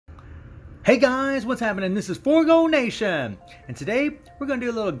Hey guys, what's happening? This is Forgo Nation, and today we're going to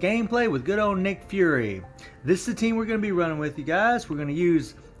do a little gameplay with good old Nick Fury. This is the team we're going to be running with, you guys. We're going to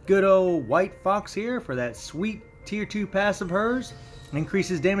use good old White Fox here for that sweet tier 2 passive hers.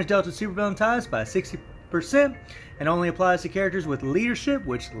 Increases damage dealt to supervillain ties by 60% and only applies to characters with leadership,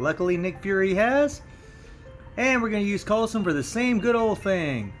 which luckily Nick Fury has. And we're going to use Coulson for the same good old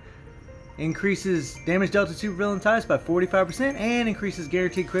thing. Increases damage dealt to supervillain ties by 45% and increases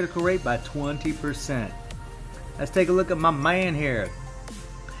guaranteed critical rate by 20%. Let's take a look at my man here.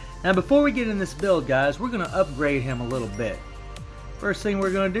 Now before we get in this build, guys, we're going to upgrade him a little bit. First thing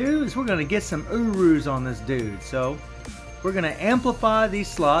we're going to do is we're going to get some Urus on this dude. So we're going to amplify these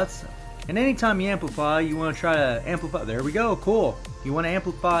slots. And anytime you amplify, you want to try to amplify. There we go, cool. You want to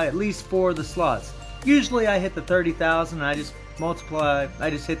amplify at least 4 of the slots. Usually I hit the 30,000 and I just multiply, I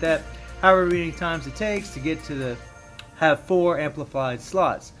just hit that however many times it takes to get to have 4 amplified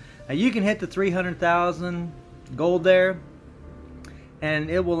slots. Now you can hit the 300,000 gold there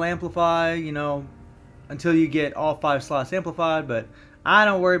and it will amplify, you know, until you get all 5 slots amplified, but I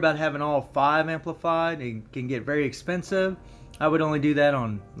don't worry about having all 5 amplified. It can get very expensive. I would only do that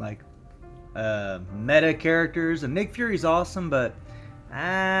on like meta characters, and Nick Fury's awesome, but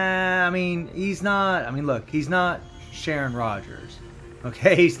I mean, he's not, I mean look, he's not Sharon Rogers.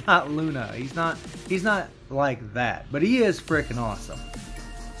 Okay, he's not Luna. He's not like that. But he is freaking awesome.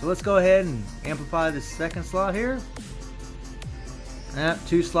 So let's go ahead and amplify this second slot here. Yep,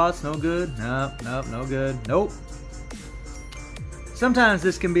 2 slots, no good. Nope, no good. Nope. Sometimes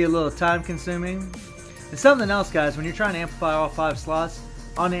this can be a little time consuming. And something else, guys, when you're trying to amplify all 5 slots,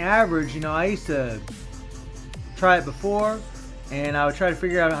 on the average, you know, I used to try it before, and I would try to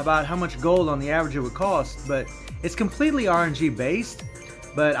figure out about how much gold on the average it would cost, but it's completely RNG based.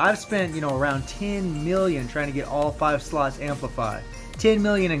 But I've spent, you know, around 10 million trying to get all 5 slots amplified. 10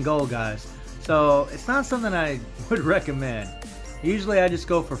 million in gold, guys. So it's not something I would recommend. Usually I just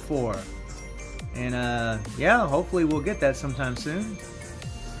go for 4. And yeah, hopefully we'll get that sometime soon.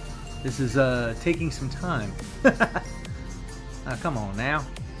 This is taking some time. Come on now.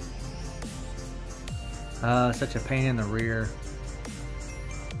 Such a pain in the rear.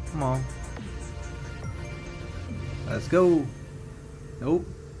 Come on. Let's go. Nope.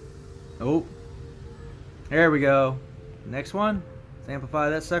 Nope. There we go. Next one. Let's amplify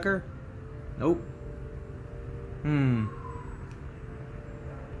that sucker. Nope.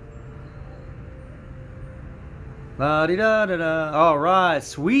 La-di-da-da-da. Alright,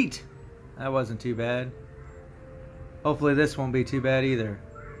 sweet. That wasn't too bad. Hopefully this won't be too bad either.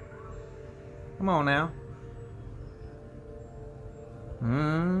 Come on now.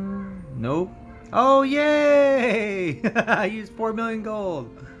 Nope. Oh, yay! I used 4 million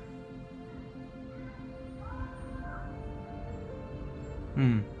gold.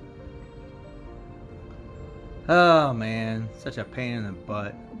 Oh, man. Such a pain in the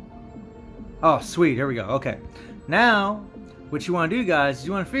butt. Oh, sweet. Here we go. Okay. Now, what you want to do, guys, is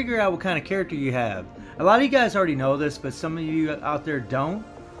you want to figure out what kind of character you have. A lot of you guys already know this, but some of you out there don't.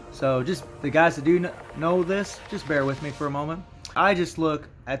 So, just the guys that do know this, just bear with me for a moment. I just look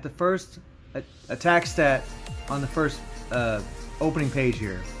at the first attack stat on the first opening page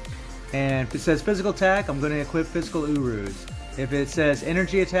here, and if it says physical attack, I'm going to equip physical Urus. If it says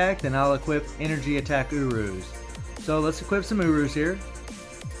energy attack, then I'll equip energy attack Urus. So let's equip some Urus here.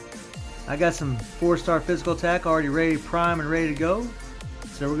 I got some 4-star physical attack already ready, prime and ready to go,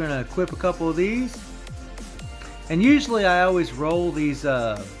 so we're going to equip a couple of these. And usually I always roll these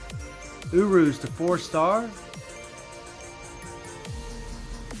Urus to 4-star.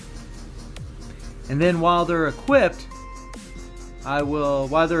 And then while they're equipped,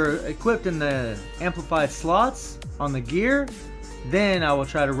 while they're equipped in the amplified slots on the gear, then I will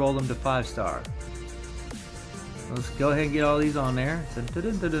try to roll them to 5-star. Let's go ahead and get all these on there. Dun, dun,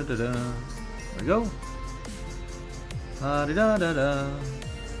 dun, dun, dun, dun, dun. There we go. Da, da, da, da.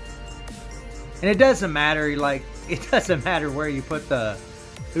 And it doesn't matter, like, it doesn't matter where you put the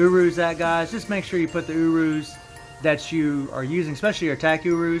Urus at, guys. Just make sure you put the Urus that you are using, especially your attack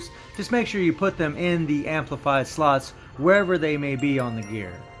Urus, just make sure you put them in the amplified slots wherever they may be on the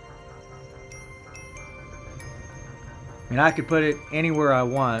gear. I mean, I could put it anywhere I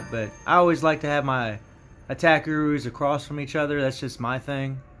want, but I always like to have my attack Urus across from each other. That's just my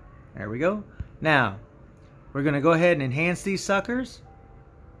thing. There we go. Now, we're going to go ahead and enhance these suckers.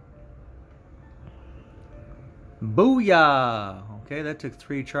 Booyah! Okay, that took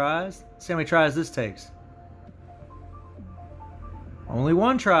 3 tries. Let's see how many tries this takes. Only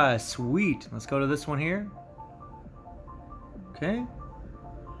 1 try. Sweet. Let's go to this one here. Okay.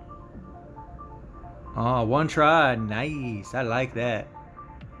 Oh, 1 try. Nice. I like that.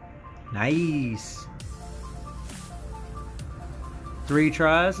 Nice. 3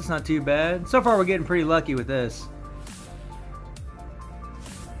 tries, that's not too bad. So far we're getting pretty lucky with this.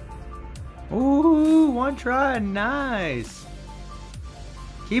 Ooh, 1 try, nice.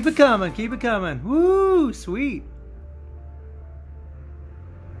 Keep it coming, keep it coming. Woo, sweet.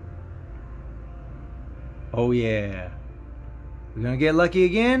 Oh yeah. We're gonna get lucky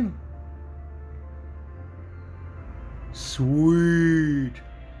again. Sweet.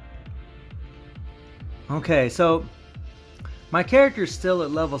 Okay, so my character's still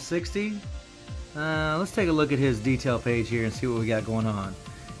at level 60. Let's take a look at his detail page here and see what we got going on.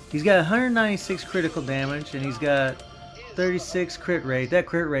 He's got 196 critical damage and he's got 36 crit rate. That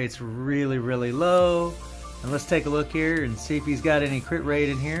crit rate's really, really low. And let's take a look here and see if he's got any crit rate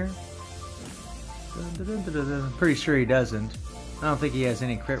in here. I'm pretty sure he doesn't. I don't think he has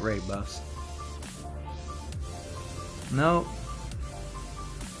any crit rate buffs. Nope.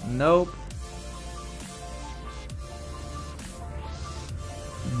 Nope.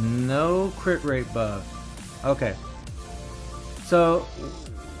 No crit rate buff. Okay. So,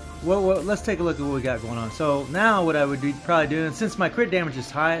 let's take a look at what we got going on. So now what I would be probably doing, since my crit damage is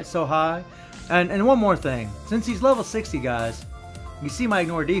so high, and one more thing. Since he's level 60, guys, you see my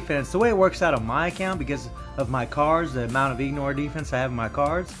ignore defense. The way it works out on my account, because of my cards, the amount of ignore defense I have in my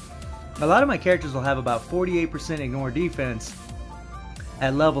cards, a lot of my characters will have about 48% ignore defense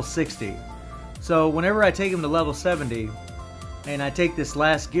at level 60. So whenever I take them to level 70, and I take this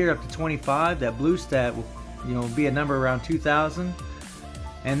last gear up to 25, that blue stat will, be a number around 2,000.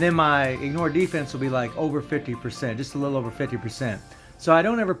 And then my ignore defense will be like over 50%, just a little over 50%. So I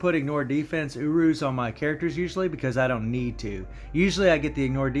don't ever put ignore defense Urus on my characters usually because I don't need to. Usually I get the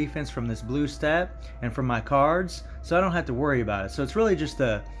ignore defense from this blue stat and from my cards, so I don't have to worry about it. So it's really just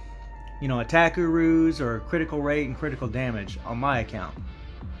the, attack Urus or critical rate and critical damage on my account.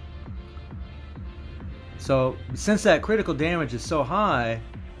 So since that critical damage is so high,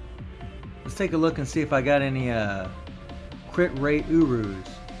 let's take a look and see if I got any crit rate Urus.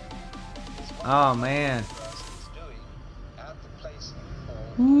 Oh man.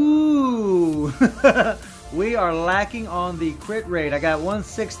 Ooh. We are lacking on the crit rate. I got 1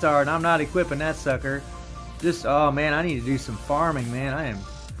 6-star and I'm not equipping that sucker. Oh man, I need to do some farming, man. I am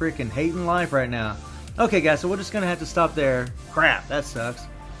freaking hating life right now. Okay guys, so we're just gonna have to stop there. Crap, that sucks.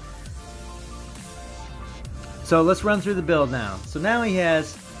 So let's run through the build now. So now he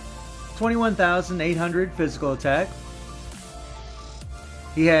has 21,800 physical attack.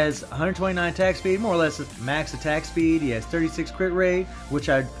 He has 129 attack speed, more or less max attack speed. He has 36 crit rate, which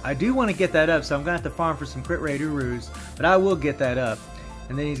I do want to get that up, so I'm going to have to farm for some crit rate Urus, but I will get that up.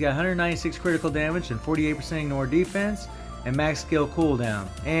 And then he's got 196 critical damage and 48% ignore defense and max skill cooldown.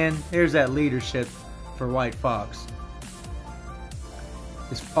 And there's that leadership for White Fox.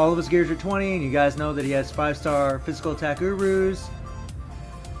 All of his gears are 20, and you guys know that he has 5-star physical attack Urus.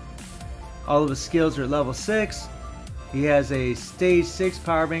 All of his skills are at level 6. He has a stage 6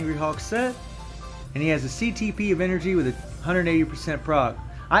 Power of Angry Hawk set, and he has a CTP of energy with a 180% proc.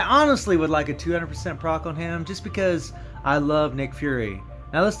 I honestly would like a 200% proc on him just because I love Nick Fury.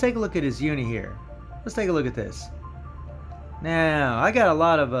 Now let's take a look at his uni here. Let's take a look at this. Now I got a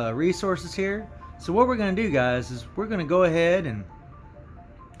lot of resources here, so what we're going to do, guys, is we're going to go ahead and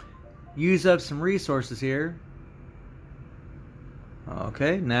use up some resources here.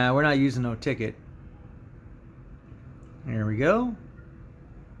 Okay, now we're not using no ticket. There we go.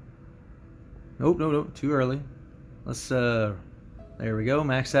 Nope, nope, too early. Let's there we go,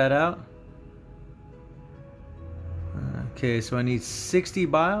 max that out. Okay, so I need 60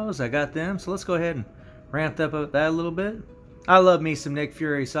 bios. I got them, so let's go ahead and ramp up that a little bit. I love me some Nick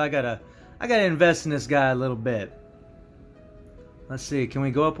Fury, so I gotta invest in this guy a little bit. Let's see, can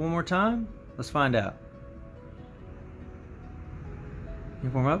we go up one more time? Let's find out.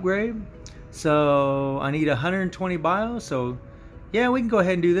 Uniform upgrade. So I need 120 bios, so yeah, we can go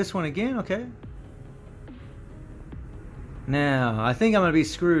ahead and do this one again. Okay. Now, I think I'm going to be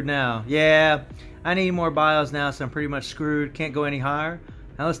screwed now. Yeah, I need more bios now, so I'm pretty much screwed. Can't go any higher.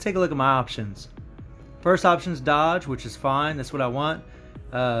 Now let's take a look at my options. First option is dodge, which is fine. That's what I want.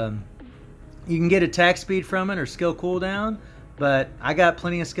 You can get attack speed from it or skill cooldown, but I got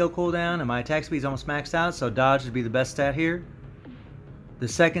plenty of skill cooldown and my attack speed is almost maxed out, so dodge would be the best stat here. The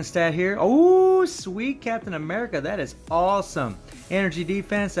second stat here, oh sweet Captain America, that is awesome. Energy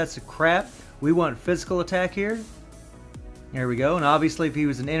defense, that's a crap. We want physical attack here. There we go, and obviously if he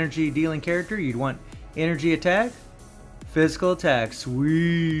was an energy dealing character, you'd want energy attack, physical attack,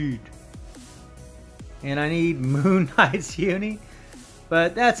 sweet. And I need Moon Knight's uni,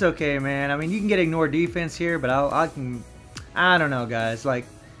 but that's okay, man. I mean, you can get ignore defense here, but I don't know, guys. Like,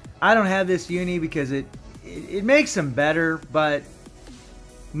 I don't have this uni because it makes him better, but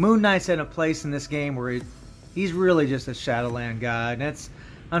Moon Knight's in a place in this game where he's really just a Shadowland guy, and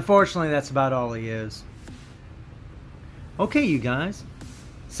unfortunately that's about all he is. Okay, you guys,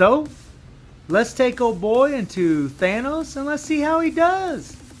 so let's take old boy into Thanos and let's see how he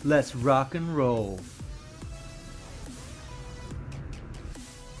does. Let's rock and roll.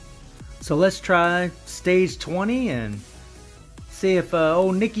 So let's try stage 20 and see if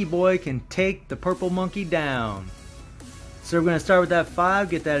old Nicky boy can take the purple monkey down. So we're going to start with that 5,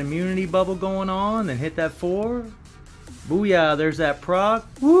 get that immunity bubble going on, then hit that 4. Booyah, there's that proc.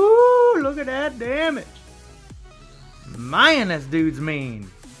 Woo, look at that damage. Man, this dude's mean.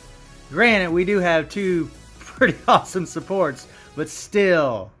 Granted, we do have 2 pretty awesome supports, but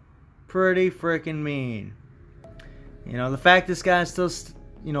still pretty freaking mean. You know, the fact this guy's still,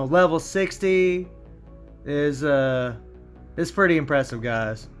 you know, level 60 is pretty impressive,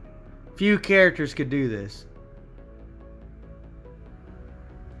 guys. Few characters could do this.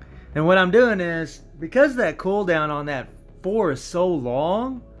 And what I'm doing is, because that cooldown on that 4 is so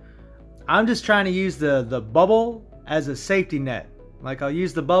long, I'm just trying to use the bubble as a safety net. Like, I'll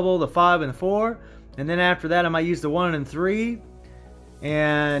use the bubble, the 5 and the 4, and then after that I might use the 1 and 3,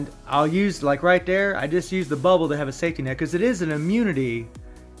 and I'll use, like right there, I just use the bubble to have a safety net, because it is an immunity,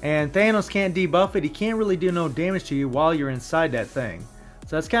 and Thanos can't debuff it. He can't really do no damage to you while you're inside that thing.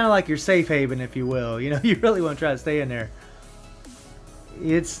 So that's kind of like your safe haven, if you will. You know, you really want to try to stay in there.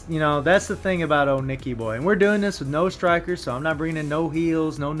 It's, you know, that's the thing about old Nicky boy. And we're doing this with no strikers, so I'm not bringing in no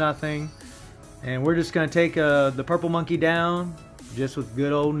heals, no nothing. And we're just going to take the purple monkey down just with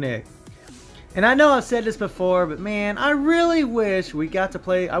good old Nick. And I know I've said this before, but man, I really wish we got to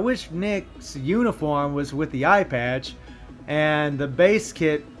play. I wish Nick's uniform was with the eye patch and the base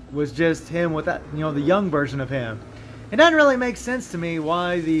kit was just him with that, you know, the young version of him. It doesn't really make sense to me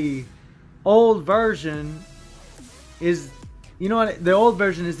why the old version is, you know what, the old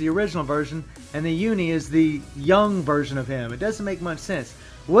version is the original version and the uni is the young version of him. It doesn't make much sense.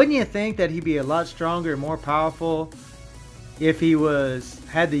 Wouldn't you think that he'd be a lot stronger and more powerful if he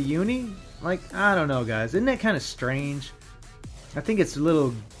had the uni? Like, I don't know, guys. Isn't that kind of strange? I think it's a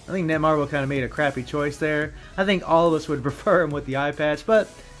little, I think Netmarble kind of made a crappy choice there. I think all of us would prefer him with the eye patch, but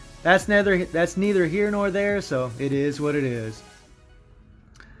that's neither here nor there, so it is what it is.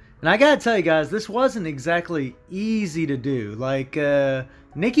 And I gotta tell you guys, this wasn't exactly easy to do. Like,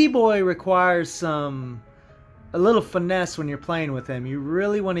 Nicky boy requires a little finesse when you're playing with him. You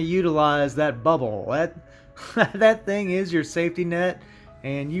really want to utilize that bubble. That thing is your safety net,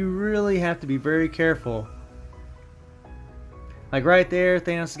 and you really have to be very careful. Like right there,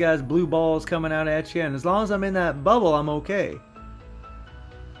 Thanos' got his blue balls coming out at you, and as long as I'm in that bubble, I'm okay.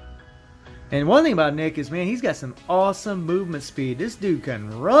 And one thing about Nick is, man, he's got some awesome movement speed. This dude can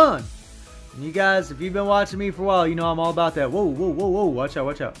run. And you guys, if you've been watching me for a while, you know I'm all about that. Whoa, whoa, whoa, whoa, watch out,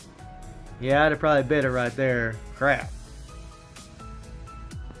 watch out. Yeah, I'd have probably bit it right there. Crap.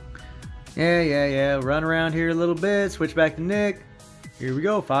 Yeah. Run around here a little bit. Switch back to Nick. Here we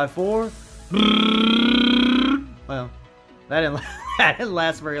go. 5-4. Well, that didn't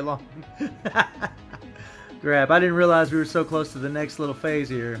last very long. Crap. I didn't realize we were so close to the next little phase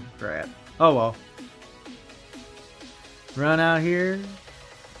here. Crap. Oh well. Run out here.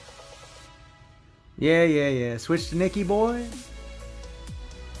 Yeah. Switch to Nicky boy.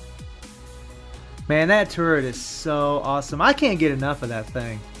 Man, that turret is so awesome. I can't get enough of that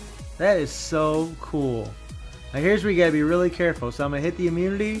thing. That is so cool. Now here's where you gotta be really careful. So I'm gonna hit the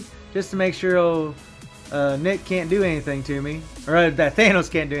immunity just to make sure Nick can't do anything to me. Or that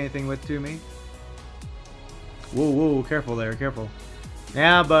Thanos can't do anything to me. Whoa, careful there, careful.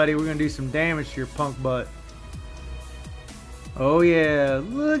 Now, buddy, we're gonna do some damage to your punk butt. Oh yeah,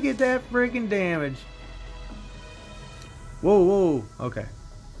 look at that freaking damage. Whoa, okay.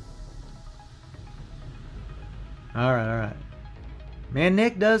 Alright. Man,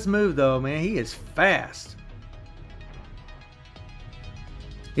 Nick does move though, man. He is fast.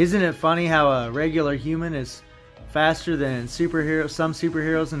 Isn't it funny how a regular human is faster than some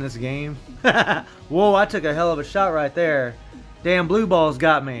superheroes in this game? Whoa, I took a hell of a shot right there. Damn, blue balls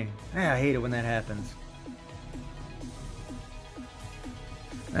got me. I hate it when that happens.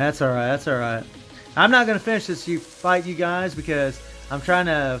 That's alright. I'm not going to finish this fight, you guys, because I'm trying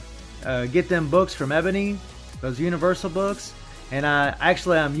to get them books from Ebony, those Universal books. And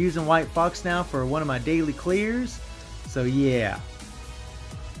I'm using White Fox now for one of my daily clears. So yeah.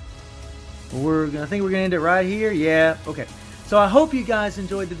 I think we're going to end it right here. Yeah, okay. So I hope you guys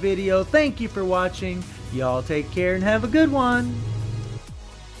enjoyed the video. Thank you for watching. Y'all take care and have a good one.